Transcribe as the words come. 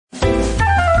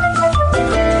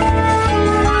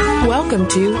Welcome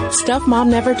to Stuff Mom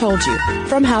Never Told You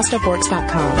from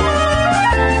HowStuffWorks.com.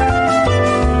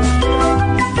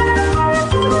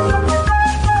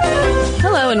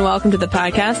 Hello and welcome to the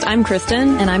podcast. I'm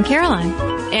Kristen. And I'm Caroline.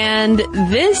 And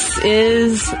this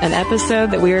is an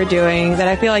episode that we are doing that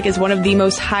I feel like is one of the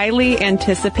most highly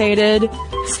anticipated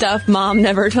Stuff Mom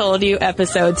Never Told You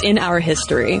episodes in our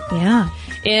history. Yeah.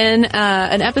 In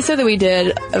an episode that we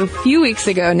did a few weeks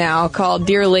ago now called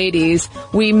Dear Ladies,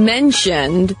 we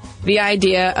mentioned the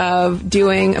idea of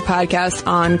doing a podcast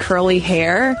on curly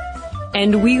hair,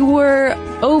 and we were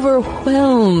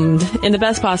overwhelmed in the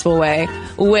best possible way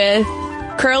with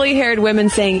curly-haired women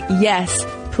saying, yes,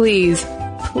 please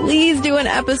do an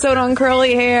episode on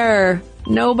curly hair.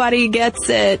 Nobody gets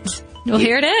it. Well,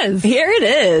 here it is. Here it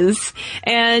is.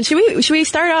 And should we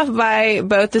start off by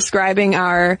both describing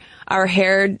our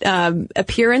hair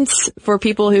appearance for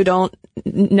people who don't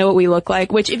know what we look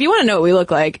like? Which, if you want to know what we look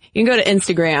like, you can go to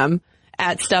Instagram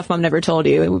at Stuff Mom Never Told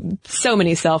You. So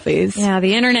many selfies. Yeah,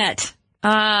 the internet. So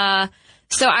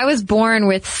I was born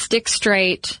with stick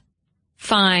straight,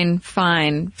 fine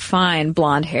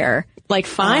blonde hair. Like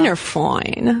fine or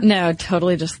fine? No,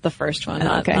 totally just the first one,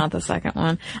 not the second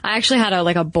one. I actually had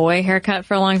a boy haircut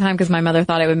for a long time because my mother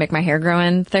thought it would make my hair grow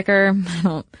in thicker.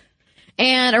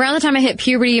 And around the time I hit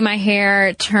puberty, my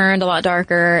hair turned a lot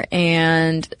darker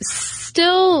and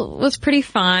still was pretty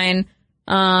fine,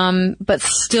 but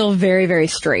still very, very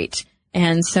straight.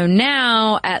 And so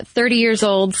now, at 30 years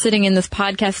old, sitting in this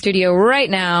podcast studio right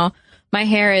now, my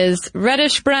hair is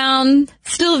reddish brown,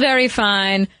 still very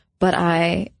fine, but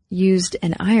I used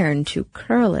an iron to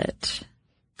curl it.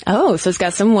 Oh, so it's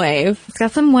got some wave. It's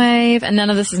got some wave, and none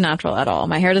of this is natural at all.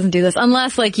 My hair doesn't do this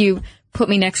unless, you put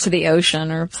me next to the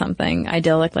ocean or something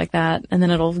idyllic like that, and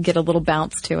then it'll get a little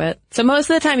bounce to it. So most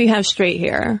of the time you have straight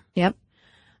hair. Yep.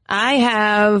 I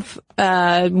have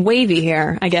wavy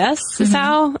hair, I guess, is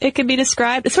how it could be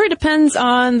described. It sort of depends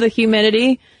on the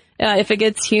humidity. If it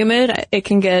gets humid, it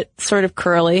can get sort of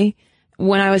curly.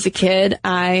 When I was a kid,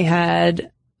 I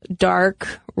had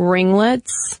dark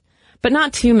ringlets, but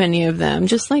not too many of them,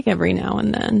 just every now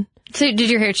and then. So did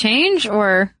your hair change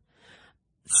or?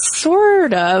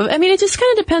 Sort of. I mean, it just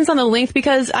kind of depends on the length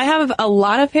because I have a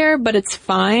lot of hair, but it's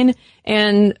fine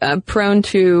and prone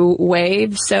to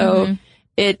wave. So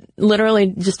it literally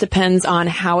just depends on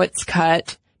how it's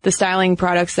cut, the styling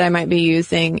products that I might be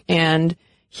using, and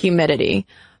humidity.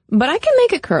 But I can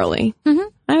make it curly.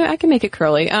 I can make it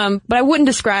curly. But I wouldn't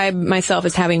describe myself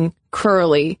as having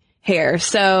curly hair.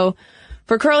 So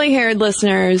for curly haired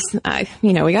listeners,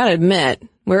 we gotta admit,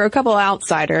 we're a couple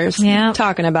outsiders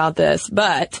talking about this.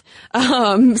 But,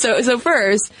 so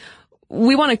first,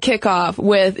 we want to kick off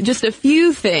with just a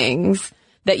few things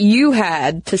that you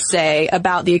had to say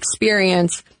about the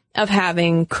experience of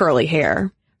having curly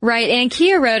hair. Right, and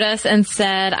Kia wrote us and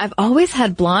said, I've always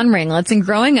had blonde ringlets, and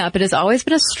growing up, it has always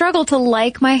been a struggle to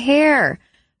like my hair.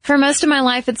 For most of my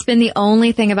life, it's been the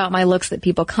only thing about my looks that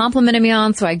people complimented me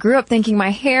on, so I grew up thinking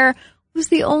my hair was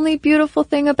the only beautiful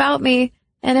thing about me,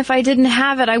 and if I didn't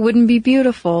have it, I wouldn't be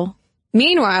beautiful.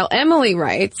 Meanwhile, Emily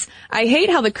writes, I hate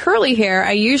how the curly hair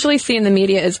I usually see in the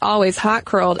media is always hot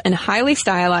curled and highly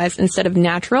stylized instead of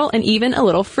natural and even a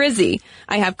little frizzy.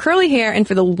 I have curly hair and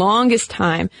for the longest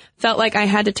time felt like I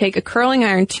had to take a curling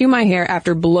iron to my hair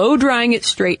after blow drying it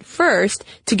straight first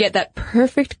to get that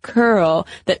perfect curl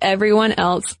that everyone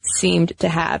else seemed to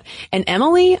have. And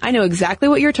Emily, I know exactly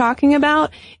what you're talking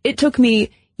about. It took me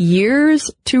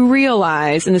years to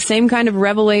realize, and the same kind of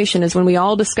revelation as when we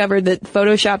all discovered that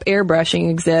Photoshop airbrushing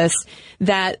exists,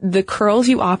 that the curls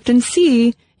you often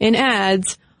see in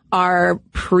ads are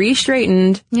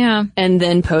pre-straightened and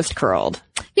then post-curled.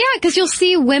 Yeah, because you'll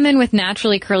see women with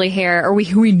naturally curly hair, or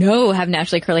who we know have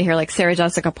naturally curly hair, like Sarah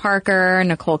Jessica Parker,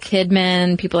 Nicole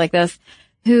Kidman, people like this,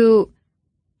 who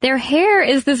their hair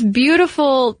is this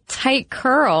beautiful tight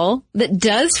curl that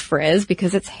does frizz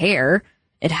because it's hair.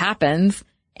 It happens.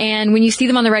 And when you see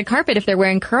them on the red carpet, if they're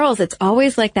wearing curls, it's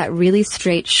always like that really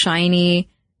straight, shiny,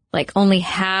 only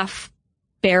half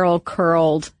barrel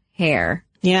curled hair.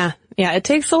 Yeah. It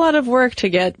takes a lot of work to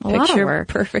get picture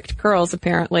perfect curls,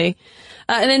 apparently.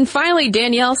 And then finally,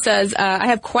 Danielle says, I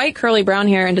have quite curly brown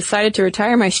hair and decided to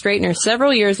retire my straightener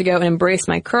several years ago and embrace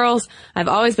my curls. I've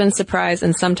always been surprised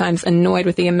and sometimes annoyed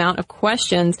with the amount of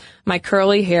questions my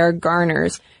curly hair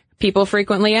garners. People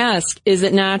frequently ask, is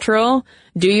it natural?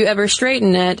 Do you ever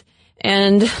straighten it?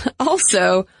 And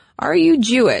also, are you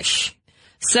Jewish?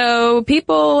 So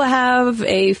people have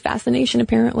a fascination,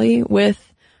 apparently, with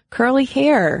curly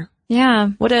hair. Yeah.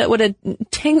 What a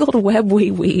tangled web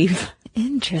we weave.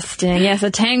 Interesting. Yes,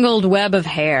 a tangled web of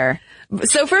hair.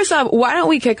 So first off, why don't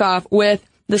we kick off with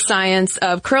the science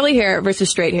of curly hair versus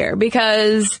straight hair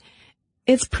because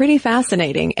it's pretty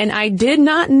fascinating. And I did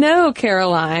not know,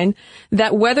 Caroline,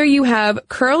 that whether you have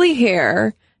curly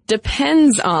hair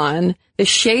depends on the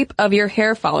shape of your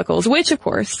hair follicles, which, of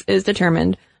course, is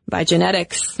determined by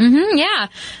genetics. Yeah.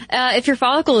 If your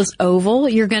follicle is oval,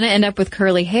 you're going to end up with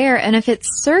curly hair. And if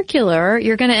it's circular,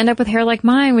 you're going to end up with hair like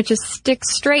mine, which is stick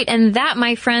straight. And that,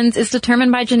 my friends, is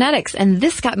determined by genetics. And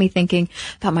this got me thinking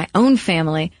about my own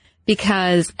family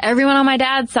because everyone on my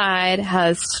dad's side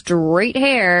has straight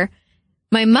hair.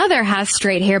 My mother has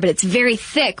straight hair, but it's very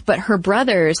thick, but her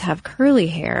brothers have curly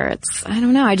hair. I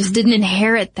don't know, I just didn't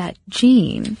inherit that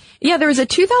gene. Yeah, there was a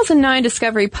 2009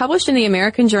 discovery published in the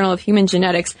American Journal of Human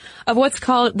Genetics of what's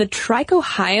called the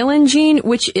trichohyalin gene,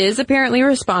 which is apparently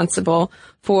responsible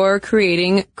for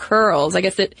creating curls. I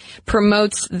guess it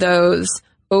promotes those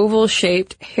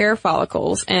oval-shaped hair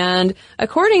follicles. And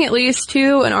according at least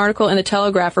to an article in the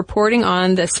Telegraph reporting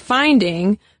on this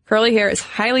finding, curly hair is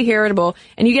highly heritable,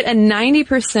 and you get a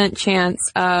 90%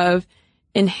 chance of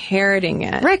inheriting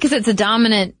it. Right, because it's a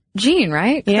dominant gene,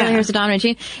 right? Yeah. Curly hair is a dominant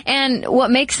gene. And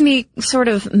what makes me sort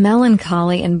of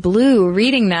melancholy and blue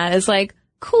reading that is like,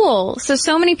 cool,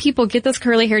 so many people get this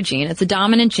curly hair gene. It's a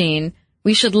dominant gene.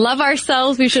 We should love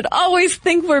ourselves. We should always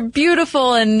think we're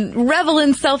beautiful and revel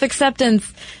in self-acceptance.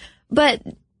 But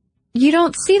you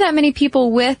don't see that many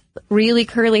people with really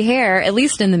curly hair, at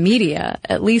least in the media,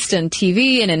 at least in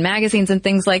TV and in magazines and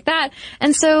things like that.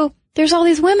 And so there's all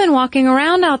these women walking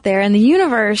around out there in the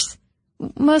universe,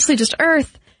 mostly just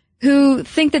Earth, who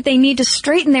think that they need to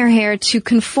straighten their hair to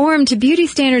conform to beauty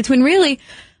standards when really,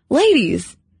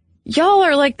 ladies, y'all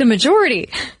are like the majority.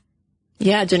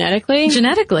 Yeah, genetically.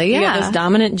 Genetically, yeah. You got those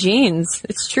dominant genes.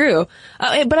 It's true.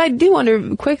 But I do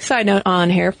wonder, quick side note on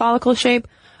hair follicle shape.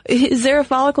 Is there a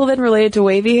follicle then related to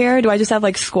wavy hair? Do I just have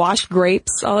like squashed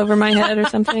grapes all over my head or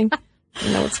something? I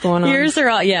don't know what's going on. Yours are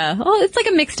all, yeah. Oh, it's like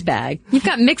a mixed bag. You've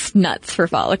got mixed nuts for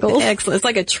follicles. Excellent. It's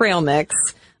like a trail mix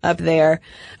up there.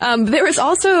 There was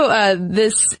also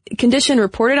this condition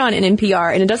reported on in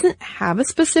NPR, and it doesn't have a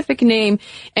specific name,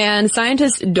 and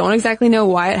scientists don't exactly know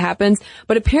why it happens,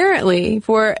 but apparently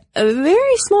for a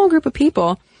very small group of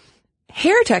people,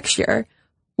 hair texture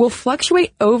will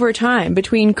fluctuate over time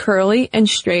between curly and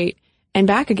straight and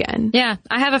back again. Yeah.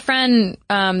 I have a friend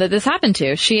that this happened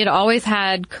to. She had always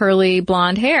had curly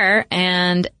blonde hair,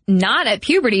 and not at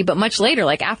puberty, but much later,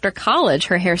 like after college,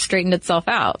 her hair straightened itself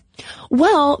out.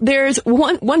 Well, there's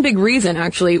one big reason,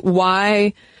 actually,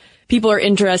 why people are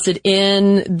interested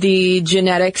in the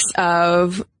genetics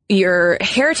of your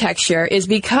hair texture is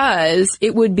because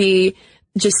it would be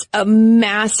just a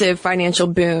massive financial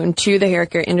boon to the hair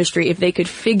care industry if they could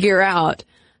figure out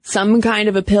some kind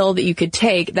of a pill that you could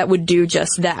take that would do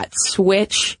just that,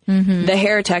 switch the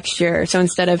hair texture. So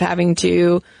instead of having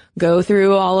to go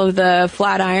through all of the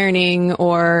flat ironing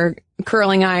or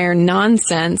curling iron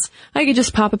nonsense, I could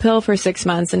just pop a pill for 6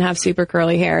 months and have super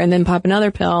curly hair, and then pop another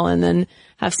pill and then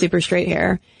have super straight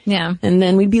hair. Yeah. And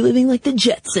then we'd be living like the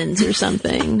Jetsons or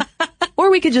something. Or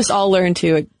we could just all learn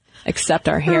to accept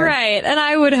our hair. Right. And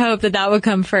I would hope that that would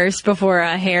come first before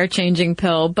a hair changing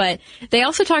pill. But they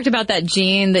also talked about that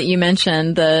gene that you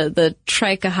mentioned, the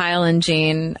trichohyalin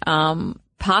gene,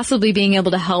 possibly being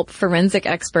able to help forensic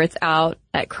experts out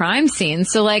at crime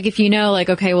scenes. So like if you know, like,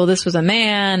 okay, well, this was a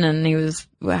man and he was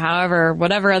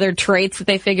whatever other traits that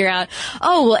they figure out.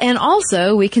 Oh, well, and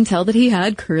also we can tell that he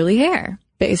had curly hair.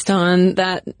 Based on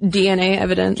that DNA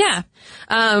evidence. Yeah.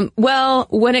 Well,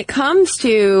 when it comes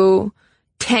to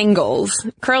tangles,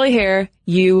 curly hair,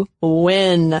 you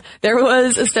win. There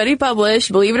was a study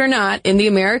published, believe it or not, in the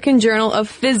American Journal of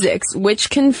Physics,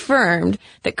 which confirmed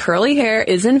that curly hair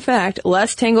is in fact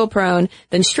less tangle prone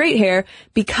than straight hair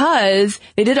because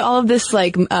they did all of this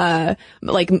like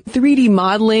 3D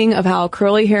modeling of how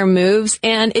curly hair moves,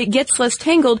 and it gets less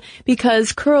tangled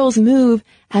because curls move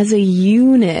as a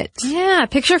unit. Yeah,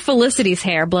 picture Felicity's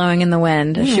hair blowing in the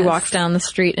wind as she walks down the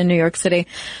street in New York City.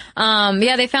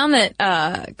 Yeah, they found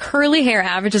that curly hair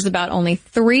averages about only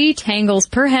 3 tangles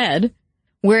per head,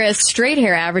 whereas straight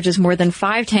hair averages more than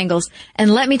 5 tangles.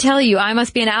 And let me tell you, I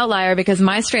must be an outlier because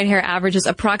my straight hair averages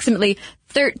approximately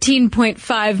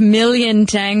 13.5 million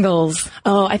tangles.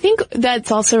 Oh, I think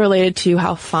that's also related to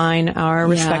how fine our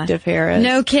respective hair is.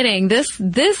 No kidding. This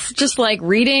just like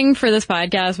reading for this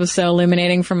podcast was so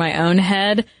illuminating for my own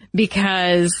head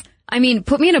because, I mean,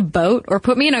 put me in a boat or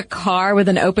put me in a car with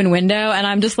an open window and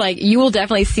I'm just like, you will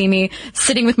definitely see me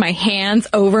sitting with my hands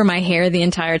over my hair the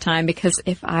entire time because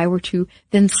if I were to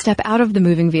then step out of the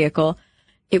moving vehicle,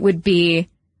 it would be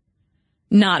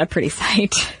not a pretty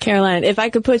sight. Caroline, if I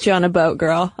could put you on a boat,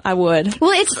 girl, I would.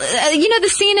 Well, it's, the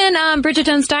scene in Bridget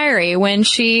Jones' Diary when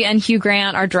she and Hugh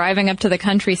Grant are driving up to the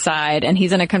countryside and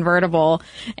he's in a convertible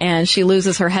and she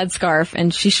loses her headscarf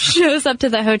and she shows up to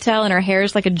the hotel and her hair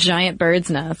is like a giant bird's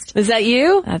nest. Is that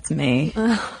you? That's me.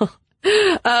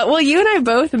 Well, you and I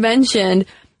both mentioned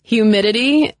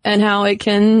humidity and how it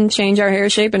can change our hair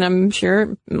shape, and I'm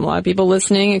sure a lot of people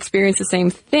listening experience the same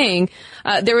thing.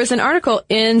 There was an article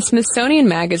in Smithsonian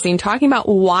Magazine talking about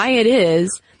why it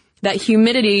is that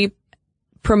humidity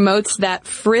promotes that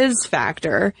frizz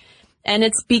factor, and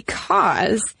it's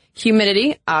because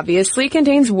humidity obviously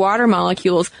contains water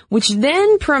molecules, which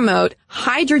then promote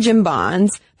hydrogen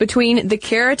bonds between the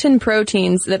keratin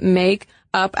proteins that make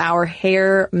up our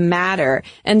hair matter.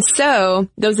 And so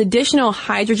those additional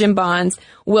hydrogen bonds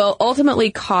will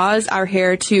ultimately cause our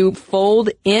hair to fold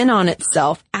in on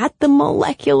itself at the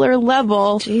molecular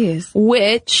level. Jeez.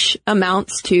 Which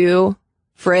amounts to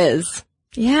frizz.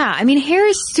 Yeah. I mean, hair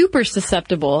is super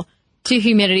susceptible to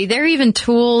humidity. There are even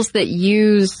tools that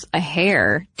use a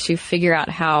hair to figure out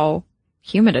how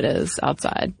humid it is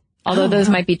outside. Although those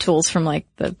might be tools from like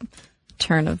the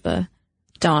turn of the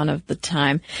dawn of the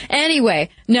time. Anyway,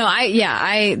 no,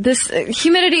 this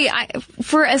humidity,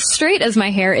 for as straight as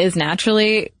my hair is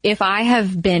naturally, if I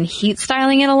have been heat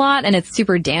styling it a lot and it's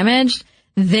super damaged,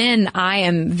 then I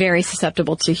am very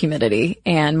susceptible to humidity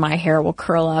and my hair will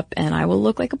curl up and I will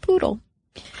look like a poodle.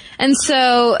 And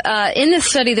so, in this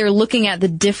study, they're looking at the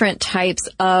different types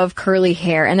of curly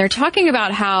hair and they're talking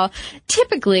about how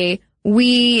typically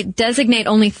we designate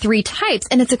only 3 types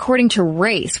and it's according to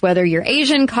race, whether you're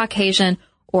Asian, Caucasian,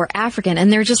 or African.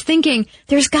 And they're just thinking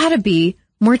there's got to be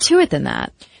more to it than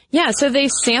that. Yeah, so they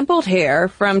sampled hair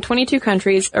from 22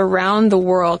 countries around the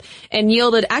world and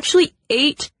yielded actually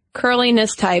 8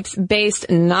 curliness types based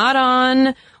not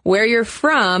on where you're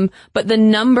from, but the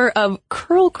number of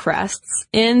curl crests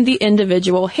in the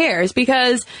individual hairs.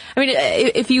 Because, I mean,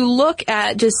 if you look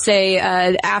at just say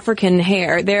African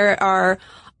hair, there are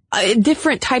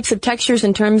different types of textures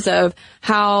in terms of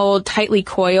how tightly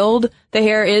coiled the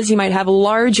hair is. You might have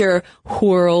larger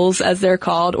whorls, as they're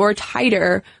called, or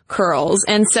tighter curls.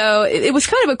 And so it was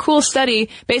kind of a cool study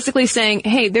basically saying,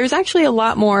 hey, there's actually a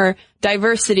lot more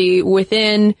diversity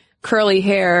within curly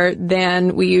hair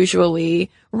than we usually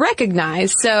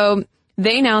recognize. So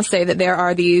they now say that there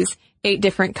are these 8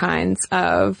 different kinds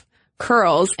of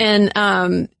curls. And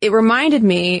it reminded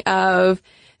me of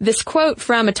this quote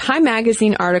from a Time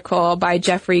magazine article by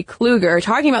Jeffrey Kluger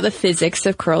talking about the physics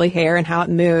of curly hair and how it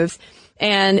moves.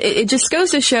 And it just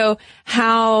goes to show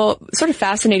how sort of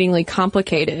fascinatingly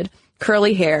complicated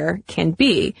curly hair can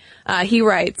be. He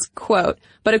writes, quote,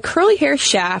 "But a curly hair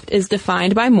shaft is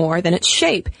defined by more than its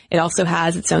shape. It also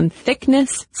has its own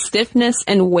thickness, stiffness,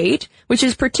 and weight, which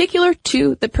is particular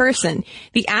to the person.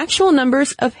 The actual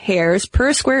numbers of hairs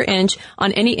per square inch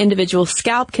on any individual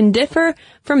scalp can differ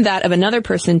from that of another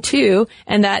person too,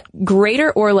 and that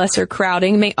greater or lesser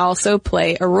crowding may also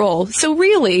play a role." So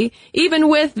really, even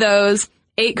with those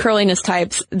 8 curliness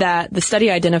types that the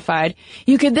study identified,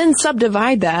 you could then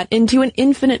subdivide that into an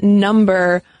infinite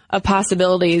number of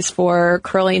possibilities for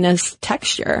curliness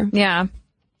texture. Yeah.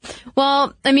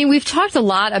 Well, I mean, we've talked a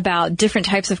lot about different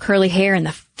types of curly hair and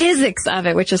the physics of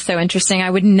it, which is so interesting. I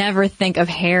would never think of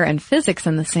hair and physics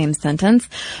in the same sentence.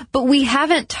 But we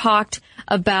haven't talked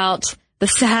about the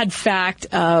sad fact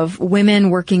of women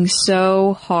working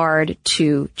so hard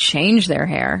to change their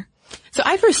hair. So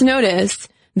I first noticed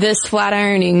this flat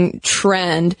ironing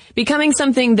trend becoming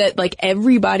something that like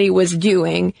everybody was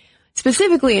doing,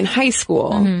 specifically in high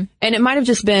school. Mm-hmm. And it might have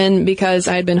just been because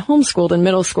I had been homeschooled in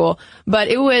middle school, but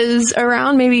it was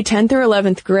around maybe 10th or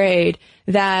 11th grade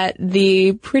that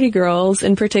the pretty girls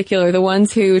in particular, the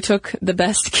ones who took the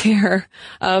best care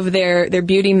of their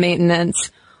beauty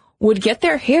maintenance, would get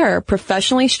their hair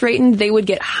professionally straightened. They would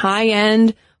get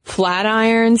high-end flat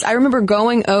irons. I remember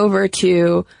going over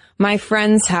to my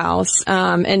friend's house,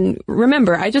 and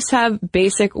remember, I just have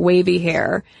basic wavy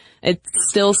hair. It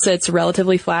still sits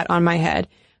relatively flat on my head.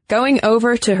 Going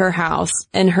over to her house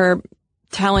and her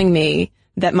telling me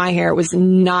that my hair was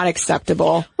not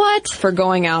acceptable. What? For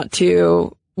going out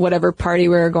to whatever party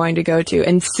we were going to go to,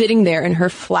 and sitting there and her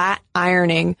flat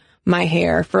ironing my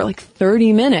hair for like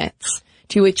 30 minutes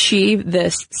to achieve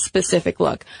this specific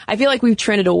look. I feel like we've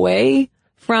trended away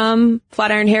from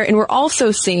flat iron hair, and we're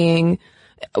also seeing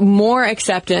more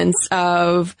acceptance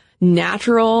of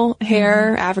natural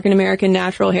hair, African American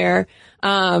natural hair,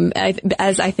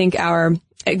 as I think our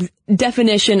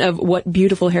definition of what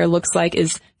beautiful hair looks like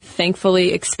is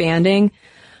thankfully expanding.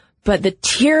 But the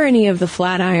tyranny of the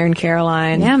flat iron,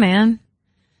 Caroline. Yeah, man.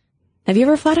 Have you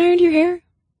ever flat ironed your hair?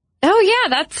 Oh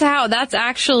yeah, that's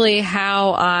actually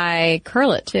how I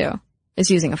curl it too,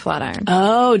 is using a flat iron.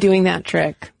 Oh, doing that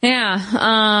trick. Yeah.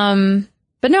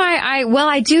 But no,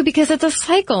 I do because it's a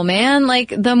cycle, man.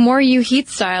 Like, the more you heat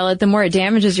style it, the more it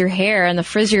damages your hair and the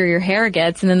frizzier your hair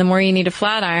gets, and then the more you need to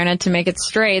flat iron it to make it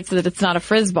straight so that it's not a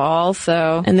frizz ball,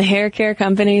 so. And the hair care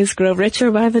companies grow richer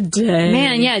by the day.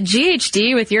 Man, yeah,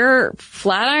 GHD with your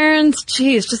flat irons,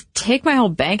 geez, just take my whole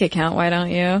bank account, why don't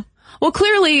you? Well,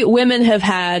 clearly women have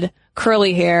had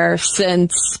curly hair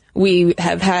since we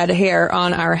have had hair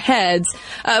on our heads.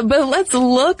 But let's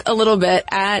look a little bit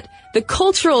at the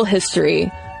cultural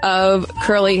history of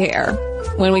curly hair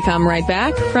when we come right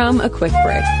back from a quick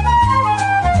break.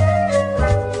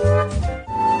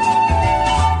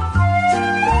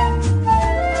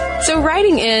 So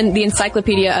writing in the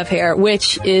Encyclopedia of Hair,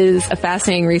 which is a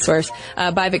fascinating resource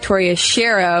by Victoria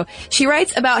Sharrow, she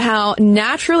writes about how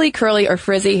naturally curly or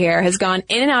frizzy hair has gone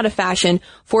in and out of fashion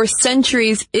for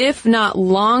centuries, if not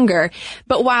longer.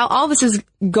 But while all this is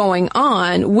going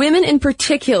on, women in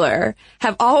particular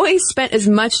have always spent as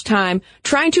much time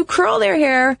trying to curl their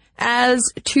hair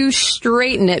as to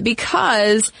straighten it,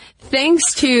 because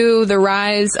thanks to the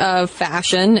rise of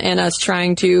fashion and us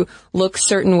trying to look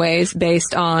certain ways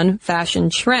based on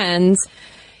fashion trends,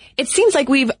 it seems like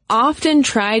we've often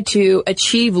tried to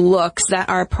achieve looks that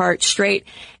are part straight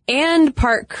and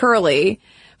part curly.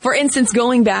 For instance,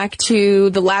 going back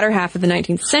to the latter half of the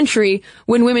 19th century,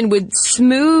 when women would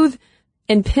smooth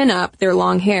and pin up their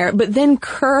long hair, but then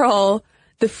curl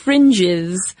the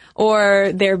fringes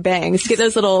or their bangs to get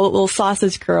those little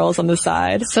sausage curls on the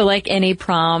side. So like any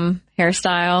prom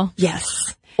hairstyle?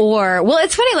 Yes. Or, well,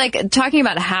 it's funny, like, talking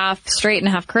about half straight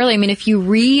and half curly. I mean, if you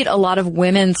read a lot of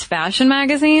women's fashion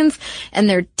magazines and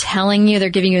they're giving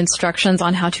you instructions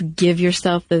on how to give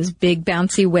yourself those big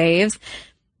bouncy waves,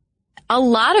 a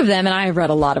lot of them, and I've read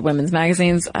a lot of women's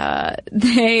magazines,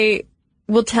 they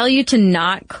will tell you to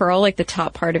not curl like the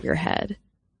top part of your head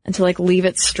and to like leave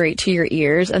it straight to your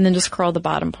ears and then just curl the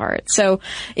bottom part. So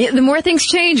the more things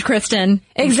change, Kristen.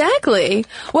 Exactly.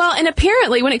 Well, and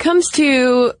apparently when it comes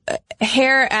to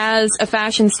hair as a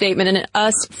fashion statement and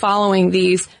us following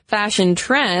these fashion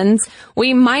trends,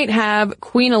 we might have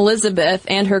Queen Elizabeth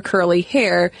and her curly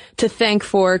hair to thank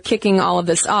for kicking all of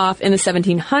this off in the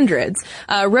 1700s.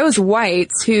 Rose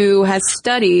Whites, who has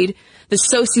studied the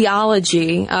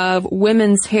sociology of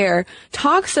women's hair,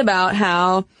 talks about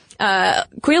how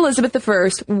Queen Elizabeth I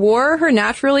wore her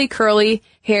naturally curly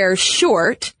hair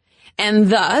short, and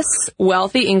thus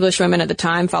wealthy English women at the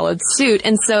time followed suit.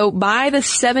 And so by the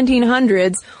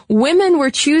 1700s, women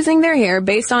were choosing their hair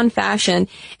based on fashion,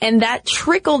 and that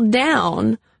trickled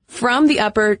down from the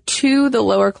upper to the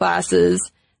lower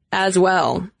classes as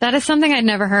well. That is something I'd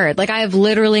never heard. Like, I have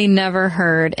literally never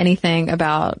heard anything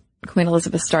about Queen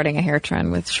Elizabeth starting a hair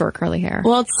trend with short curly hair.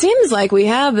 Well, it seems like we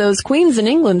have those queens in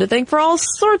England to thank for all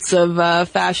sorts of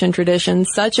fashion traditions,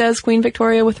 such as Queen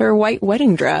Victoria with her white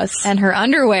wedding dress. And her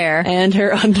underwear.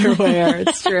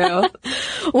 It's true.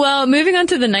 Well, moving on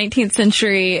to the 19th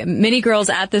century, many girls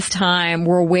at this time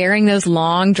were wearing those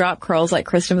long drop curls like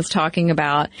Kristen was talking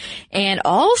about. And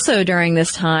also during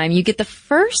this time, you get the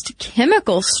first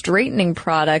chemical straightening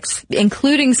products,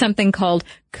 including something called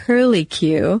Curly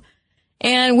Q.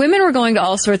 And women were going to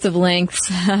all sorts of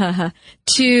lengths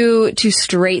to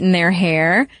straighten their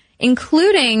hair,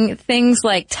 including things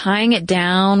like tying it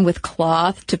down with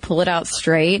cloth to pull it out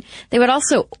straight. They would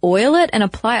also oil it and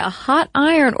apply a hot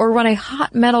iron or run a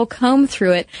hot metal comb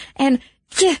through it. And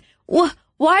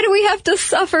why do we have to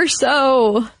suffer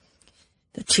so?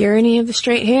 The tyranny of the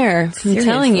straight hair. I'm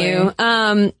telling you.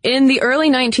 In the early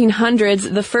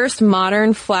 1900s, the first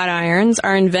modern flat irons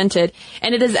are invented,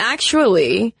 and it is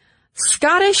actually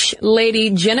Scottish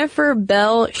lady Jennifer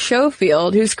Bell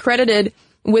Schofield who's credited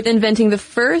with inventing the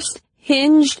first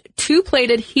hinged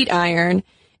two-plated heat iron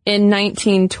in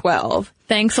 1912.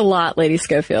 Thanks a lot, Lady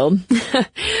Schofield.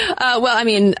 Well, I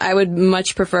mean, I would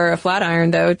much prefer a flat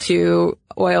iron, though, to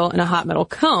oil and a hot metal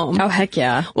comb. Oh, heck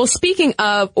yeah. Well, speaking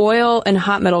of oil and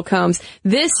hot metal combs,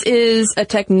 this is a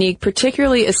technique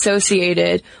particularly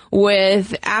associated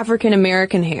with African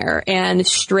American hair and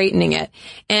straightening it.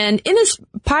 And in this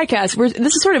podcast,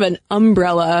 this is sort of an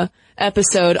umbrella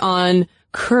episode on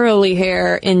curly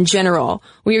hair in general.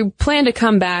 We plan to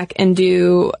come back and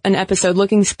do an episode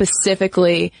looking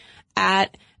specifically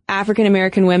at African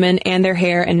American women and their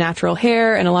hair and natural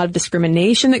hair and a lot of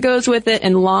discrimination that goes with it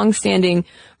and long-standing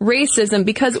racism,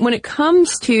 because when it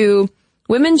comes to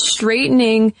women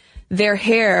straightening their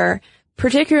hair,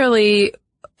 particularly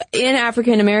in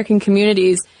African American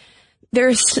communities,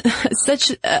 there's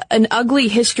such an ugly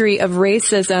history of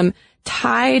racism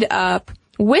tied up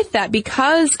with that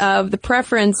because of the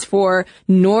preference for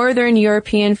Northern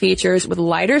European features with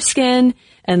lighter skin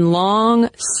and long,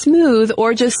 smooth,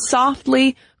 or just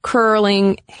softly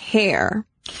curling hair.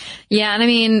 Yeah, and I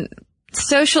mean,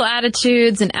 social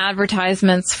attitudes and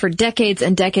advertisements for decades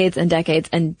and decades and decades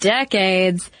and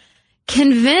decades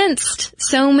convinced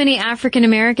so many African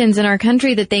Americans in our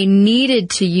country that they needed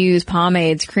to use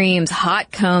pomades, creams,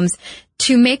 hot combs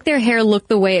to make their hair look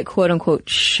the way it quote unquote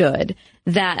should.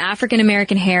 That African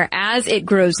American hair, as it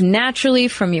grows naturally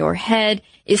from your head,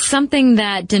 is something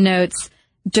that denotes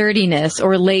dirtiness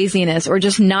or laziness or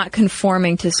just not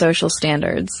conforming to social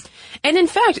standards. And in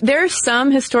fact, there are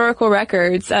some historical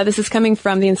records, this is coming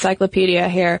from the encyclopedia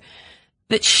here,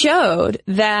 that showed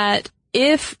that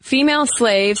if female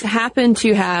slaves happened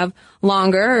to have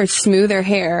longer or smoother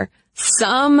hair,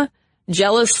 some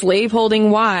jealous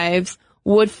slaveholding wives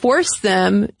would force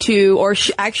them to, or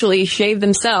actually shave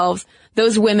themselves,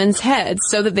 those women's heads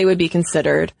so that they would be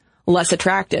considered less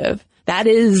attractive. That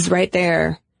is right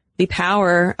there, the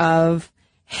power of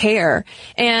hair.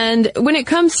 And when it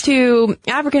comes to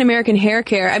African American hair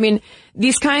care, I mean,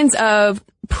 these kinds of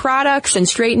products and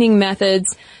straightening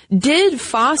methods did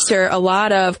foster a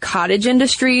lot of cottage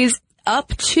industries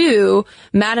up to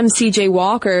Madam C.J.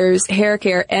 Walker's hair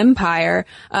care empire,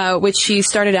 which she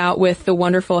started out with the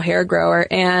wonderful hair grower.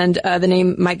 And the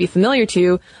name might be familiar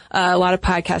to a lot of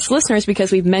podcast listeners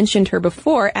because we've mentioned her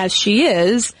before, as she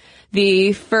is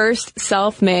the first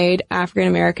self-made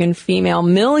African-American female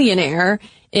millionaire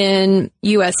in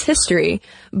U.S. history.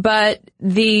 But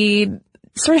the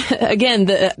sort of, again,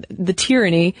 the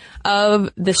tyranny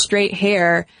of the straight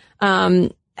hair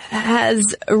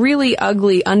has a really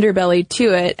ugly underbelly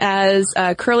to it, as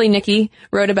Curly Nikki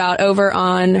wrote about over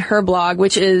on her blog,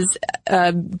 which is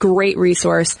a great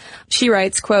resource. She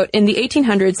writes, quote, "In the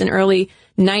 1800s and early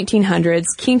 1900s,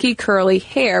 kinky curly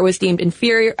hair was deemed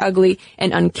inferior, ugly,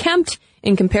 and unkempt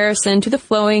in comparison to the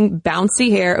flowing, bouncy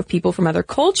hair of people from other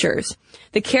cultures.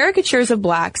 The caricatures of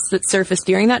blacks that surfaced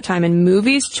during that time in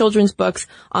movies, children's books,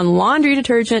 on laundry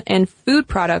detergent, and food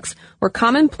products were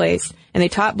commonplace, and they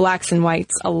taught blacks and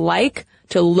whites alike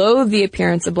to loathe the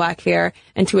appearance of black hair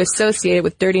and to associate it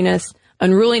with dirtiness,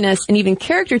 unruliness, and even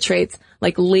character traits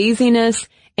like laziness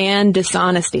and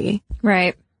dishonesty."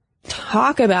 Right.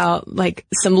 Talk about, like,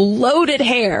 some loaded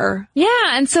hair. Yeah,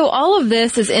 and so all of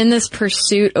this is in this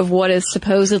pursuit of what is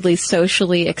supposedly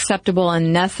socially acceptable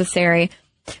and necessary.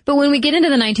 But when we get into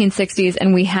the 1960s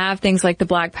and we have things like the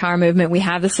Black Power movement, we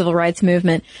have the Civil Rights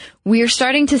movement, we are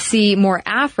starting to see more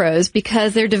afros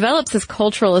because there develops this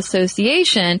cultural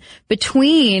association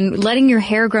between letting your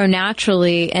hair grow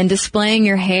naturally and displaying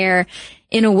your hair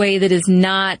in a way that is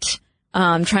not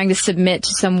trying to submit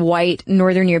to some white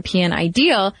Northern European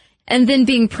ideal, and then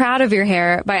being proud of your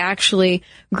hair by actually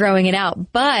growing it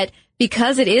out. But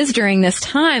because it is during this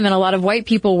time and a lot of white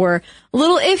people were a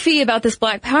little iffy about this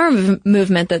Black Power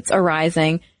movement that's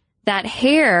arising, that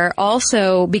hair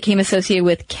also became associated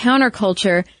with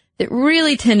counterculture that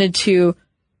really tended to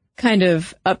kind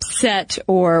of upset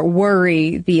or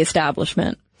worry the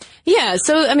establishment. Yeah,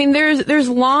 so, I mean, there's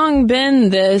long been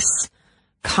this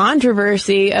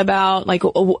controversy about, like,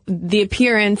 the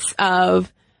appearance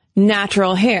of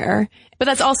natural hair, but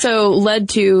that's also led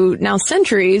to now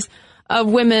centuries of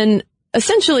women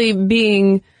essentially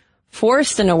being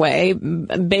forced in a way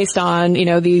based on, you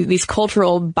know, these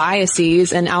cultural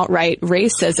biases and outright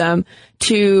racism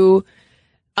to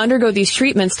undergo these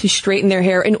treatments to straighten their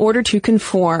hair in order to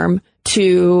conform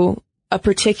to a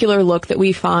particular look that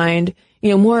we find, you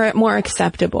know, more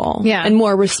acceptable, yeah, and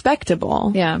more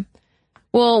respectable. Yeah.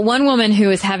 Well, one woman who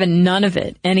is having none of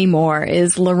it anymore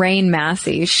is Lorraine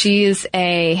Massey. She's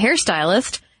a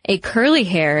hairstylist, a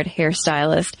curly-haired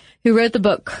hairstylist, who wrote the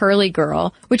book Curly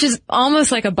Girl, which is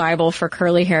almost like a Bible for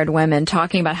curly-haired women,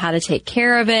 talking about how to take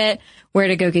care of it, where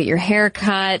to go get your hair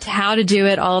cut, how to do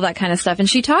it, all of that kind of stuff. And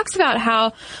she talks about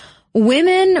how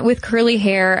women with curly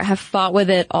hair have fought with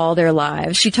it all their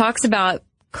lives. She talks about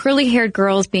curly-haired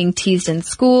girls being teased in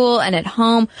school and at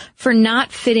home for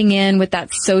not fitting in with that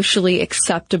socially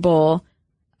acceptable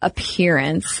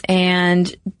appearance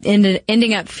and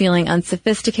ending up feeling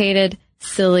unsophisticated,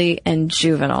 silly, and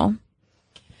juvenile.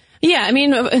 Yeah, I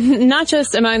mean, not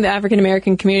just among the African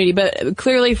American community, but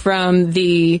clearly from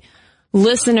the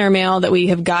listener mail that we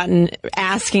have gotten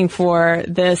asking for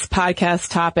this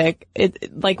podcast topic,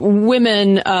 like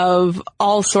women of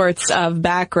all sorts of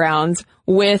backgrounds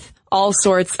with all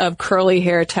sorts of curly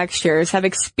hair textures have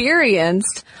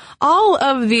experienced all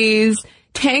of these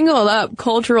tangled up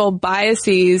cultural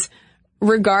biases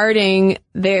regarding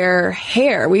their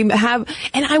hair. We have,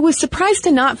 and I was surprised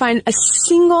to not find a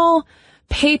single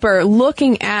paper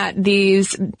looking at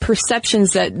these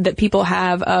perceptions that people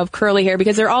have of curly hair,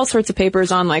 because there are all sorts of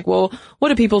papers on like, well, what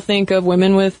do people think of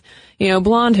women with,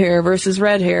 blonde hair versus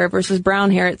red hair versus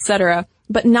brown hair, etc.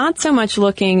 But not so much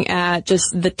looking at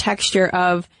just the texture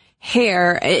of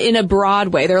hair in a broad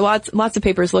way. There are lots of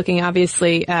papers looking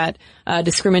obviously at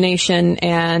discrimination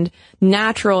and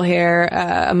natural hair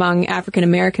among African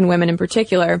American women in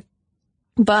particular.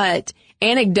 But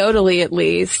anecdotally, at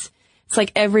least, it's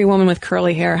like every woman with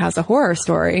curly hair has a horror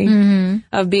story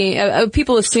of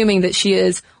people assuming that she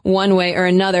is one way or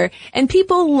another. And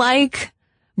people like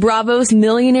Bravo's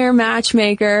millionaire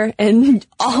matchmaker and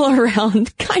all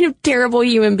around kind of terrible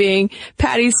human being,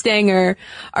 Patty Stanger,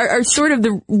 are sort of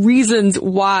the reasons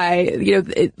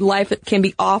why, life can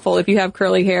be awful if you have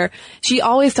curly hair. She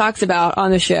always talks about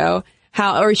on the show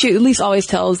or she at least always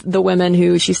tells the women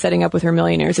who she's setting up with her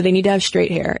millionaires that they need to have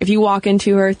straight hair. If you walk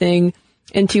into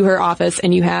her office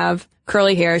and you have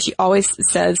curly hair, she always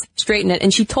says, straighten it.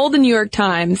 And she told the New York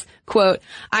Times, quote,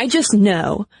 "I just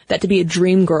know that to be a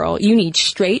dream girl, you need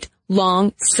straight,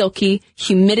 long, silky,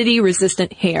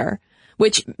 humidity-resistant hair."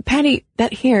 Which, Patty,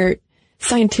 that hair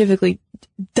scientifically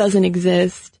doesn't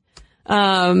exist.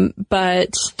 But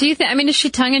do you think, is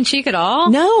she tongue-in-cheek at all?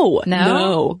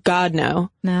 No. God, no.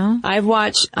 No?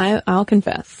 I'll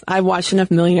confess, I've watched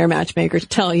enough Millionaire Matchmaker to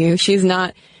tell you she's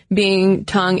not being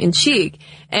tongue-in-cheek.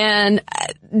 And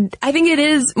I think it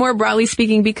is, more broadly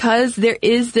speaking, because there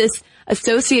is this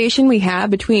association we have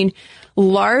between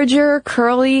larger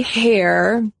curly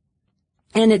hair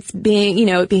and it's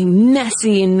being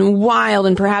messy and wild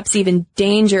and perhaps even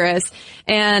dangerous.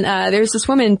 And there's this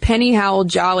woman, Penny Howell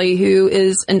Jolly, who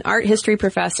is an art history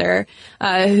professor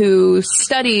who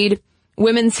studied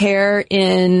women's hair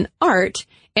in art.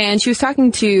 And she was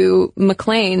talking to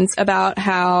McLean's about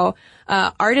how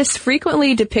artists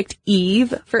frequently depict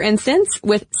Eve, for instance,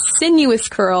 with sinuous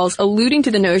curls, alluding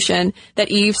to the notion that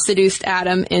Eve seduced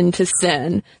Adam into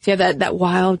sin. So you have that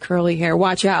wild curly hair.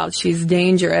 Watch out, she's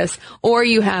dangerous. Or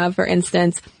you have, for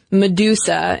instance,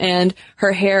 Medusa and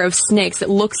her hair of snakes. It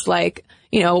looks like,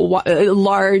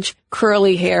 large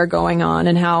curly hair going on,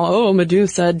 and how,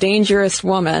 Medusa, dangerous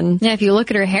woman. Yeah, if you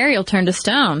look at her hair, you'll turn to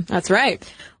stone. That's right.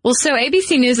 Well, so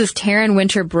ABC News' Taryn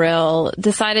Winter-Brill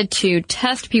decided to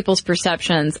test people's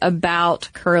perceptions about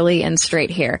curly and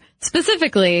straight hair,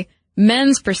 specifically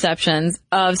men's perceptions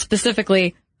of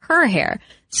specifically her hair.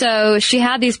 So she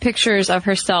had these pictures of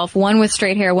herself, one with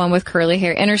straight hair, one with curly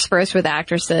hair, interspersed with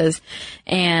actresses,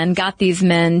 and got these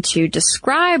men to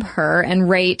describe her and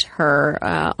rate her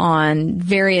on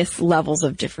various levels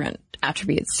of different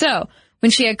attributes. So when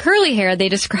she had curly hair, they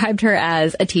described her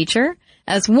as a teacher,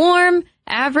 as warm,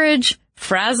 average,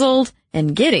 frazzled,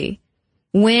 and giddy.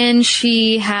 When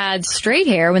she had straight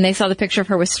hair, when they saw the picture of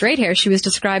her with straight hair, she was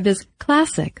described as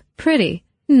classic, pretty,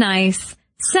 nice,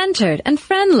 centered, and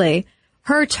friendly.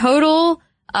 Her total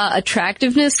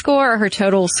attractiveness score, or her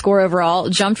total score overall,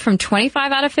 jumped from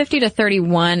 25 out of 50 to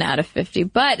 31 out of 50.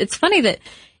 But it's funny that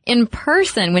in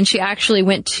person, when she actually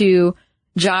went to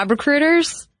job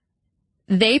recruiters,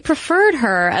 they preferred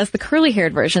her as the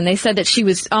curly-haired version. They said that she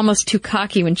was almost too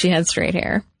cocky when she had straight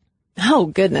hair. Oh,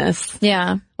 goodness.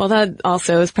 Yeah. Well, that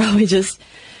also is probably just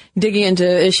digging into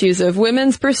issues of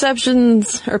women's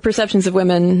perceptions, or perceptions of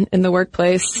women in the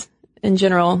workplace in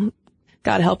general.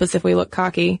 God help us if we look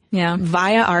cocky. Yeah.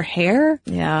 Via our hair?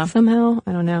 Yeah. Somehow?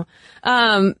 I don't know.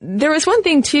 There was one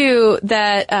thing, too,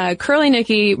 that Curly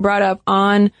Nikki brought up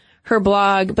on her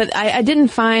blog, but I didn't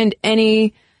find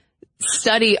any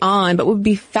study on, but would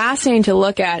be fascinating to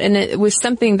look at. And it was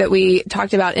something that we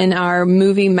talked about in our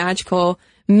movie Magical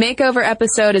Makeover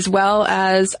episode, as well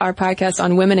as our podcast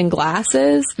on women in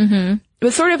glasses. Mm-hmm. It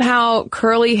was sort of how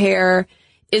curly hair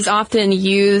is often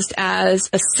used as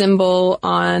a symbol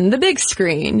on the big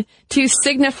screen to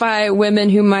signify women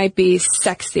who might be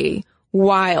sexy,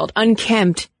 wild,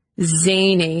 unkempt,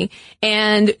 zany.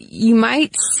 And you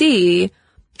might see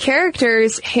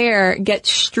characters' hair get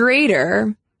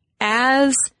straighter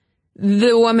as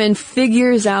the woman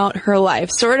figures out her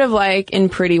life, sort of like in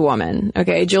Pretty Woman.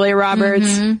 Okay, Julia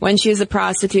Roberts, when she's a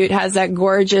prostitute, has that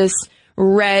gorgeous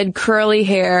red curly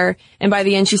hair, and by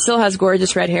the end she still has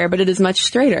gorgeous red hair, but it is much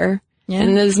straighter. Yeah.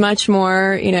 And is much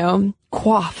more,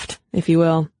 coiffed, if you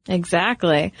will.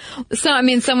 Exactly.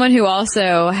 So, someone who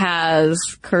also has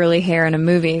curly hair in a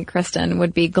movie, Kristen,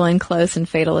 would be Glenn Close in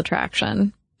Fatal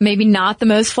Attraction. Maybe not the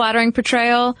most flattering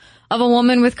portrayal of a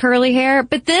woman with curly hair.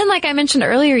 But then, like I mentioned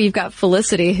earlier, you've got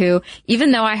Felicity, who,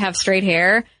 even though I have straight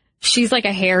hair, she's like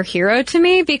a hair hero to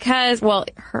me because, well,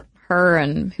 her her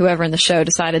and whoever in the show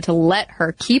decided to let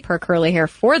her keep her curly hair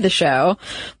for the show.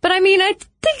 But I mean, I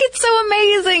think it's so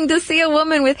amazing to see a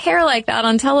woman with hair like that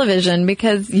on television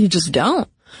because you just don't.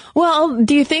 Well,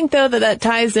 do you think, though, that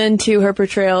ties into her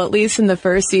portrayal, at least in the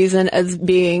first season, as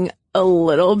being a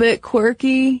little bit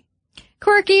quirky?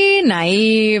 Quirky,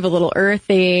 naive, a little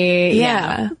earthy.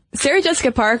 Yeah. Sarah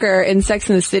Jessica Parker in Sex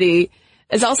and the City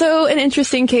is also an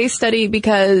interesting case study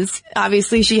because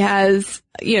obviously she has,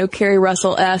 Kerry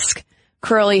Russell-esque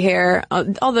curly hair,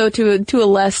 although to a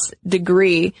less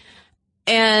degree.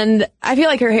 And I feel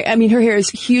like her hair is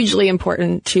hugely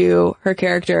important to her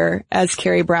character as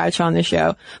Carrie Bradshaw on the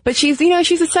show. But she's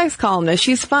a sex columnist.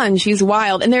 She's fun. She's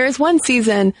wild. And there is one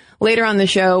season later on the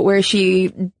show where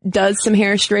she does some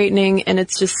hair straightening and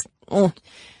it's just,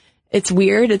 it's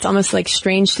weird. It's almost like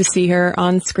strange to see her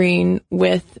on screen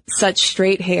with such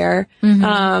straight hair.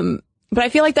 Mm-hmm. But I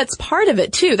feel like that's part of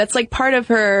it too. That's like part of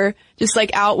her just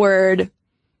like outward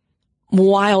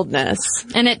wildness.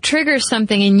 And it triggers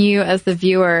something in you as the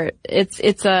viewer. It's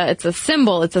a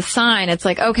symbol. It's a sign. It's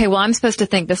like, okay, well, I'm supposed to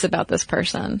think this about this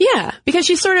person. Yeah. Because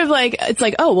she's sort of like, it's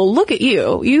like, oh, well, look at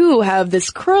you. You have this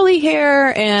curly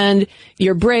hair and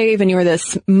you're brave and you're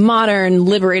this modern,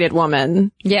 liberated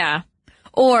woman. Yeah.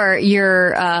 Or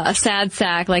you're a sad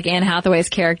sack like Anne Hathaway's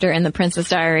character in The Princess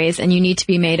Diaries, and you need to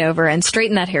be made over and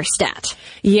straighten that hair stat.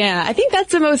 Yeah, I think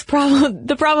that's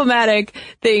the problematic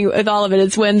thing with all of it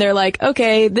is when they're like,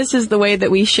 okay, this is the way that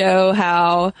we show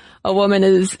how a woman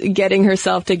is getting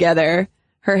herself together.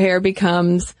 Her hair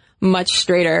becomes much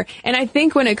straighter. And I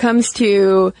think when it comes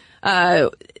to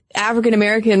African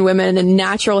American women and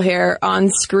natural hair on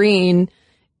screen,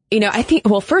 I think,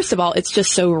 well, first of all, it's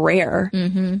just so rare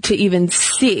to even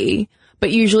see. But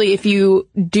usually if you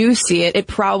do see it, it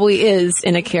probably is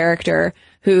in a character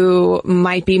who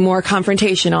might be more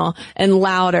confrontational and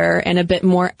louder and a bit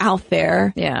more out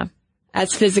there. Yeah.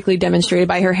 As physically demonstrated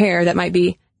by her hair that might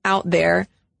be out there.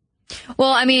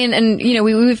 Well, I mean, and,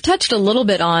 we've touched a little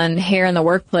bit on hair in the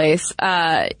workplace.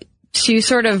 To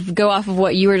sort of go off of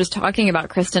what you were just talking about,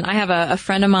 Kristen, I have a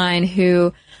friend of mine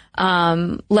who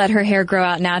let her hair grow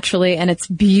out naturally, and it's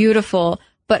beautiful.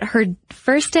 But her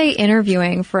first day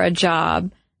interviewing for a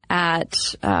job at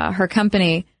her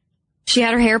company, she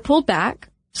had her hair pulled back,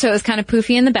 so it was kind of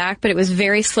poofy in the back, but it was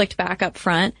very slicked back up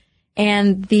front.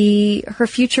 And her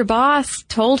future boss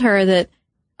told her that,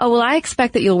 oh, well, I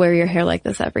expect that you'll wear your hair like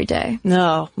this every day.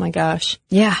 No, my gosh.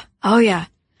 Yeah. Oh, yeah.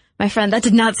 My friend, that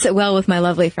did not sit well with my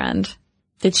lovely friend.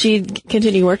 Did she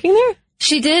continue working there?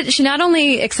 She did. She not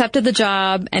only accepted the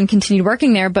job and continued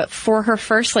working there, but for her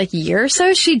first year or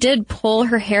so, she did pull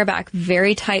her hair back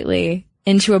very tightly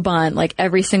into a bun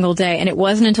every single day. And it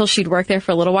wasn't until she'd worked there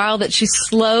for a little while that she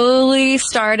slowly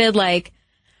started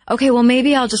okay, well,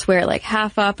 maybe I'll just wear it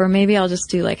half up, or maybe I'll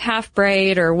just do half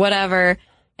braid or whatever.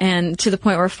 And to the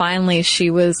point where finally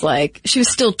she was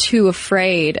still too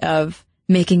afraid of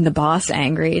making the boss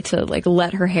angry to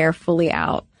let her hair fully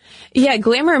out. Yeah,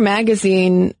 Glamour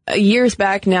magazine years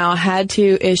back now had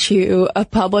to issue a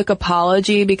public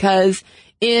apology because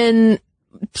in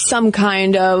some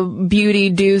kind of beauty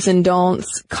do's and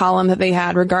don'ts column that they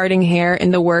had regarding hair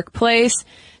in the workplace,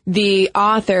 the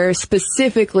author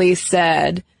specifically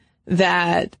said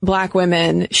that Black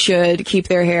women should keep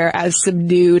their hair as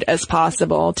subdued as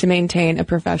possible to maintain a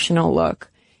professional look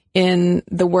in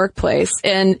the workplace.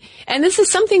 And this is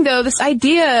something, though, this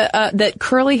idea that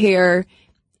curly hair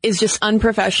is just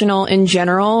unprofessional in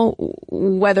general,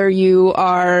 whether you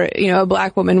are, a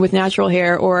Black woman with natural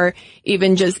hair or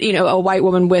even just, a white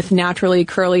woman with naturally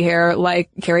curly hair like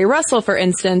Carrie Russell, for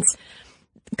instance.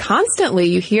 Constantly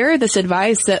you hear this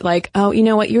advice that oh, you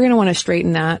know what, you're going to want to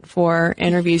straighten that for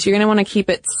interviews. You're going to want to keep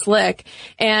it slick.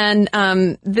 And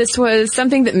this was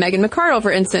something that Megan McArdle,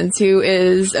 for instance, who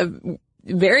is a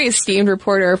very esteemed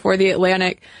reporter for The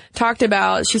Atlantic, talked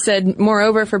about. She said,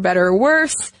 moreover, for better or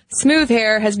worse, smooth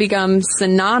hair has become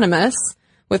synonymous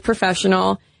with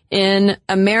professional in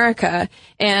America.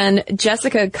 And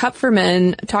Jessica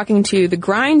Kupferman, talking to The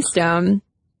Grindstone,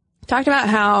 talked about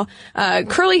how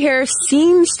curly hair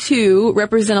seems to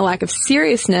represent a lack of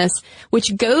seriousness,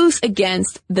 which goes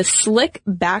against the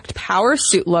slick-backed power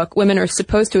suit look women are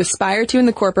supposed to aspire to in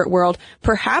the corporate world.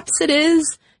 Perhaps it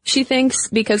is, she thinks,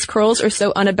 because curls are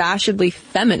so unabashedly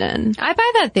feminine. I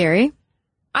buy that theory.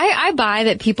 I buy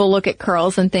that people look at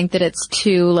curls and think that it's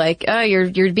too oh,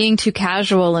 you're being too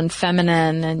casual and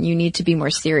feminine and you need to be more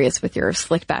serious with your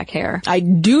slicked back hair. I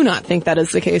do not think that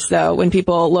is the case, though, when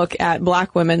people look at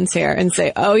Black women's hair and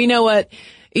say, oh, you know what?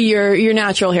 your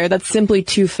natural hair. That's simply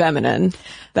too feminine.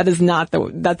 That's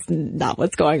not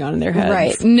what's going on in their heads.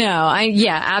 Right. No,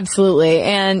 yeah, absolutely.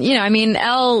 And, you know, I mean,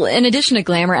 in addition to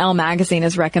Glamour, Elle magazine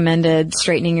has recommended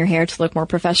straightening your hair to look more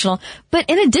professional. But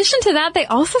in addition to that, they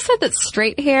also said that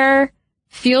straight hair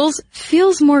feels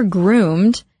more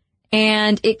groomed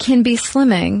and it can be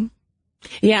slimming.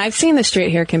 Yeah, I've seen the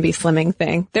straight hair can be slimming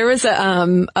thing. There was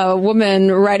a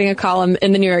woman writing a column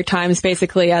in the New York Times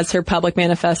basically as her public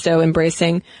manifesto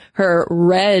embracing her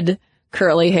red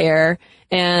curly hair,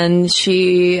 and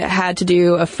she had to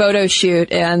do a photo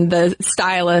shoot, and the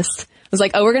stylist was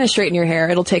like, "Oh, we're going to straighten your hair.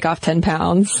 It'll take off 10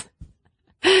 pounds."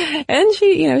 And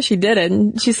she did it.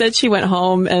 And she said she went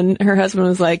home and her husband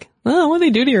was like, "Oh, what do they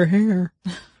do to your hair?"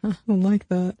 I don't like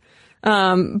that.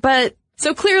 But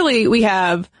so clearly we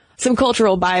have some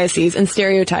cultural biases and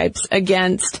stereotypes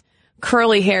against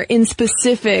curly hair in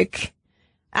specific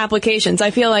applications. I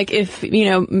feel like if,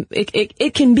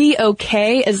 it can be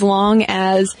okay as long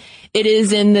as it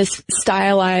is in this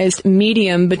stylized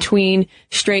medium between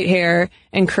straight hair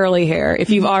and curly hair. If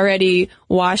you've already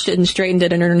washed it and straightened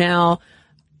it and are now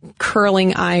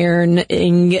curling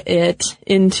ironing it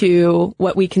into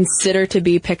what we consider to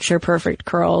be picture perfect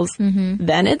curls,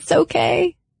 then it's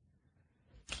okay.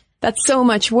 That's so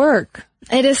much work.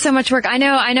 It is so much work. I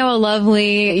know a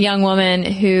lovely young woman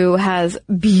who has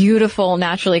beautiful,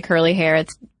 naturally curly hair.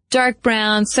 It's dark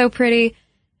brown, so pretty.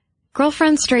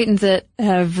 Girlfriend straightens it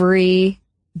every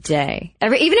day.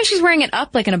 Even if she's wearing it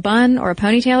up like in a bun or a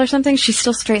ponytail or something, she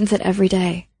still straightens it every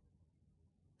day.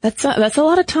 That's a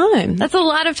lot of time. That's a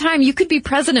lot of time. You could be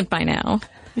president by now.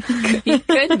 You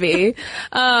could be.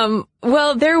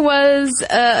 Well, there was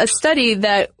a study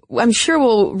that I'm sure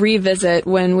we'll revisit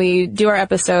when we do our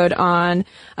episode on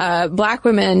Black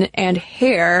women and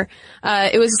hair.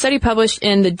 It was a study published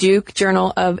in the Duke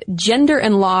Journal of Gender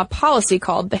and Law Policy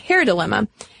called The Hair Dilemma.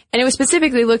 And it was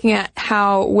specifically looking at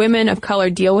how women of color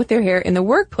deal with their hair in the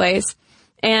workplace.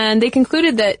 And they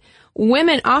concluded that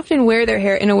women often wear their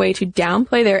hair in a way to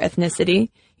downplay their ethnicity.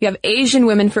 You have Asian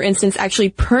women, for instance, actually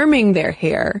perming their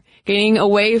hair, getting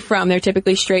away from their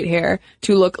typically straight hair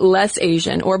to look less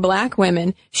Asian, or Black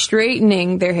women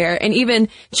straightening their hair, and even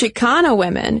Chicana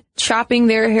women chopping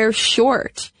their hair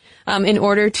short, in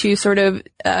order to sort of,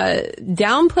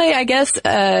 downplay, I guess,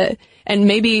 and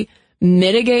maybe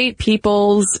mitigate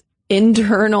people's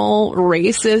internal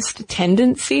racist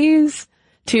tendencies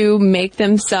to make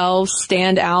themselves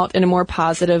stand out in a more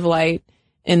positive light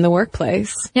in the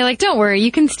workplace. Yeah, like, don't worry,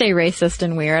 you can stay racist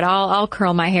and weird. I'll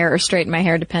curl my hair or straighten my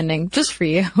hair depending, just for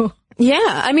you.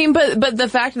 Yeah, I mean, but the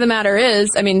fact of the matter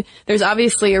is, I mean, there's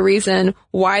obviously a reason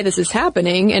why this is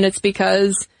happening, and it's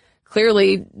because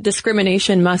clearly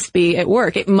discrimination must be at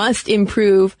work. It must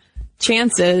improve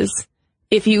chances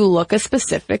if you look a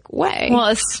specific way. Well,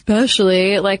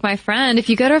 especially, like my friend, if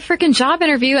you go to a freaking job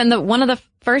interview and one of the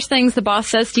first things the boss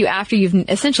says to you after you've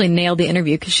essentially nailed the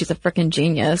interview, because she's a freaking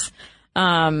genius,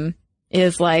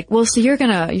 is like, well, so you're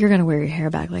gonna wear your hair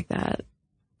back like that,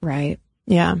 right?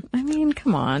 Yeah. I mean,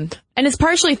 come on. And it's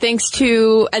partially thanks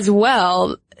to, as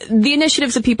well, the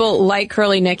initiatives of people like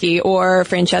Curly Nikki or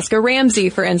Francesca Ramsey,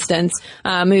 for instance,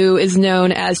 who is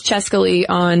known as Chescally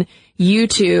on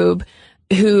YouTube,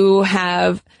 who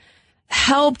have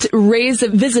helped raise the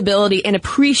visibility and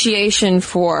appreciation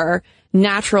for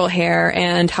natural hair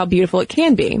and how beautiful it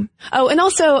can be. Oh, and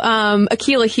also,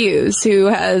 Akilah Hughes, who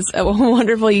has a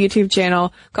wonderful YouTube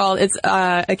channel called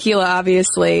Akilah,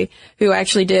 obviously, who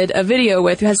actually did a video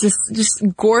with, who has this just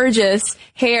gorgeous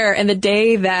hair. And the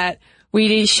day that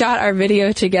we shot our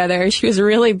video together, she was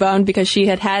really bummed because she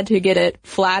had to get it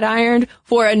flat ironed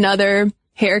for another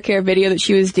hair care video that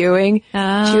she was doing.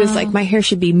 She was like, my hair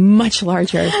should be much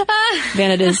larger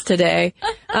than it is today.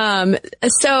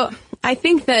 So I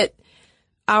think that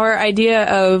our idea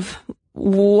of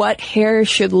what hair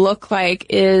should look like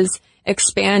is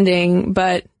expanding,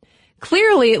 but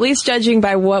clearly, at least judging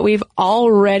by what we've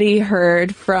already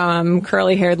heard from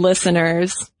curly-haired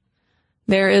listeners,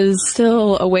 there is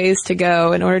still a ways to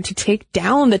go in order to take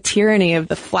down the tyranny of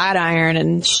the flat iron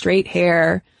and straight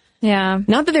hair. Yeah.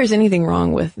 Not that there's anything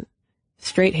wrong with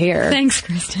straight hair. Thanks,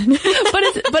 Kristen. but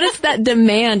it's that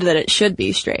demand that it should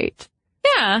be straight.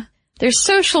 Yeah. There's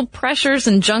social pressures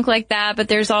and junk like that, but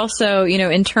there's also,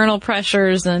 internal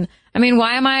pressures. And I mean,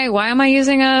 why am I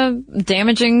using a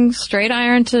damaging straight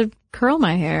iron to curl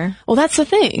my hair? Well, that's the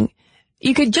thing.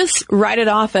 You could just write it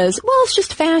off as, well, it's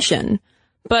just fashion.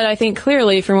 But I think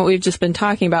clearly from what we've just been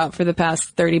talking about for the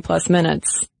past 30 plus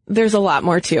minutes, there's a lot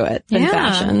more to it than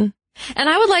fashion. And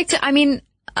I would like to,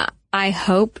 I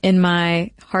hope in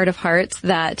my heart of hearts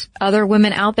that other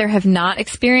women out there have not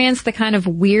experienced the kind of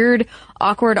weird,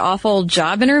 awkward, awful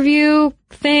job interview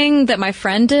thing that my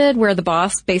friend did, where the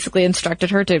boss basically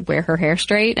instructed her to wear her hair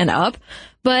straight and up.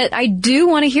 But I do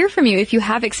want to hear from you if you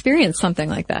have experienced something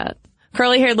like that.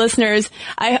 Curly-haired listeners,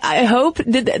 I hope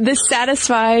that this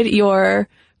satisfied your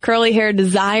curly hair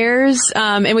desires.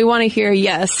 And we want to hear,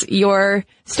 yes, your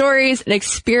stories and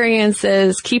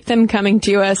experiences. Keep them coming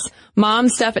to us.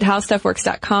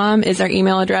 momstuff@howstuffworks.com is our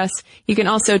email address. You can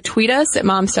also tweet us at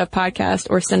momstuffpodcast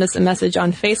or send us a message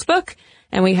on Facebook.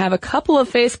 And we have a couple of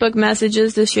Facebook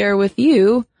messages to share with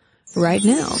you right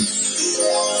now.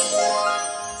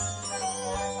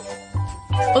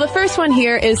 Well, the first one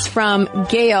here is from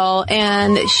Gail,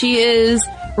 and she is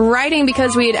writing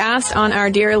because we had asked on our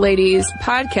Dear Ladies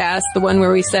podcast, the one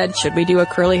where we said, should we do a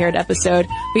curly-haired episode?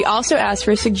 We also asked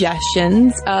for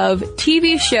suggestions of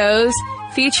TV shows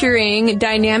featuring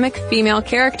dynamic female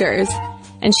characters.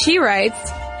 And she writes,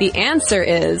 the answer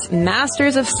is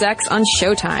Masters of Sex on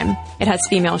Showtime. It has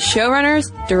female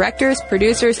showrunners, directors,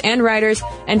 producers, and writers,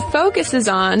 and focuses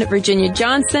on Virginia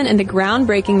Johnson and the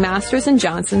groundbreaking Masters and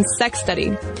Johnson sex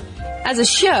study. As a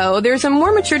show, there's a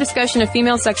more mature discussion of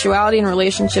female sexuality and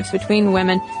relationships between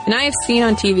women than I have seen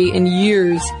on TV in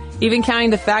years, even counting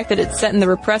the fact that it's set in the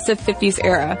repressive 50s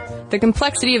era. The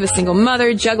complexity of a single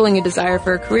mother juggling a desire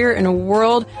for a career in a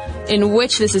world in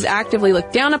which this is actively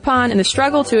looked down upon, and the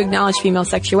struggle to acknowledge female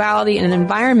sexuality in an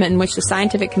environment in which the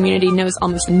scientific community knows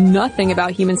almost nothing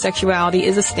about human sexuality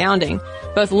is astounding.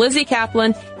 Both Lizzie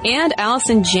Kaplan and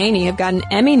Allison Janney have gotten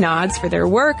Emmy nods for their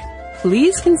work.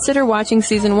 Please consider watching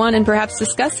season 1 and perhaps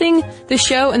discussing the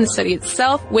show and the study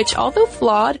itself, which, although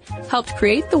flawed, helped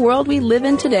create the world we live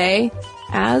in today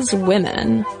as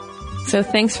women. So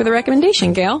thanks for the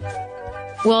recommendation, Gail.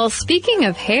 Well, speaking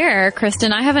of hair,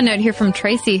 Kristen, I have a note here from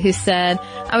Tracy who said,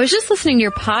 I was just listening to your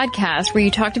podcast where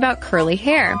you talked about curly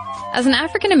hair. As an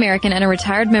African American and a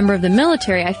retired member of the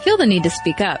military, I feel the need to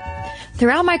speak up.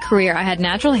 Throughout my career, I had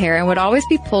natural hair and would always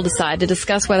be pulled aside to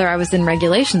discuss whether I was in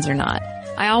regulations or not.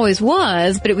 I always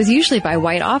was, but it was usually by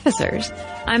white officers.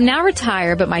 I'm now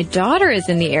retired, but my daughter is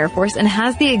in the Air Force and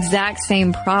has the exact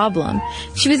same problem.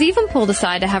 She was even pulled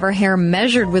aside to have her hair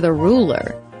measured with a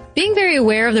ruler. Being very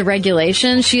aware of the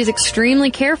regulations, she is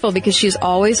extremely careful because she is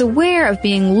always aware of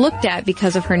being looked at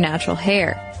because of her natural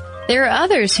hair. There are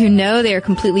others who know they are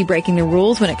completely breaking the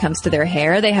rules when it comes to their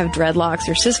hair. They have dreadlocks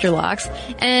or sisterlocks,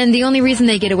 and the only reason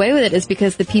they get away with it is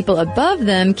because the people above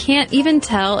them can't even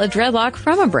tell a dreadlock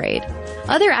from a braid.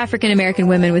 Other African American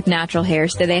women with natural hair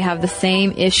say they have the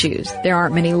same issues. There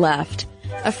aren't many left.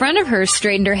 A friend of hers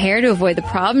straightened her hair to avoid the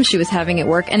problems she was having at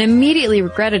work and immediately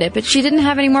regretted it, but she didn't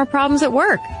have any more problems at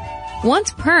work.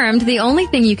 Once permed, the only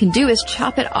thing you can do is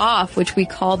chop it off, which we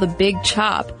call the big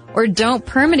chop, or don't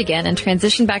perm it again and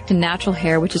transition back to natural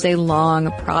hair, which is a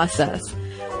long process.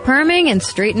 Perming and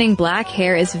straightening black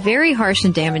hair is very harsh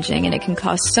and damaging, and it can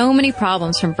cause so many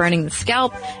problems, from burning the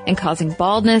scalp and causing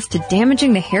baldness to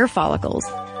damaging the hair follicles.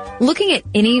 Looking at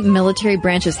any military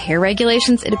branch's hair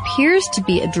regulations, it appears to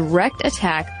be a direct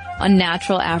attack on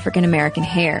natural African American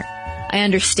hair. I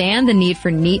understand the need for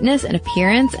neatness and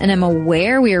appearance, and am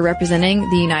aware we are representing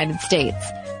the United States.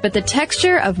 But the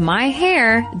texture of my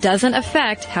hair doesn't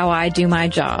affect how I do my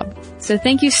job. So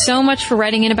thank you so much for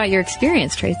writing in about your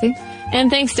experience, Tracy. And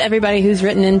thanks to everybody who's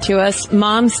written into us.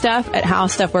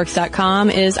 momstuff@howstuffworks.com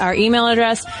is our email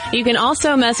address. You can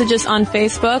also message us on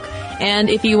Facebook. And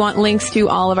if you want links to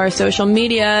all of our social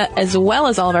media, as well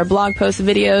as all of our blog posts,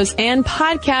 videos, and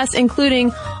podcasts,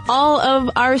 including all of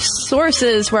our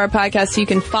sources for our podcasts, so you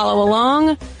can follow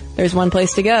along, there's one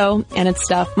place to go, and it's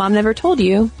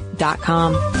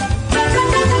stuffmomnevertoldyou.com.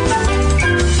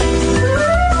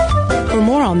 For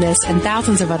more on this and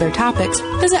thousands of other topics,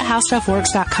 visit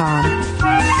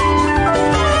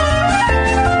howstuffworks.com.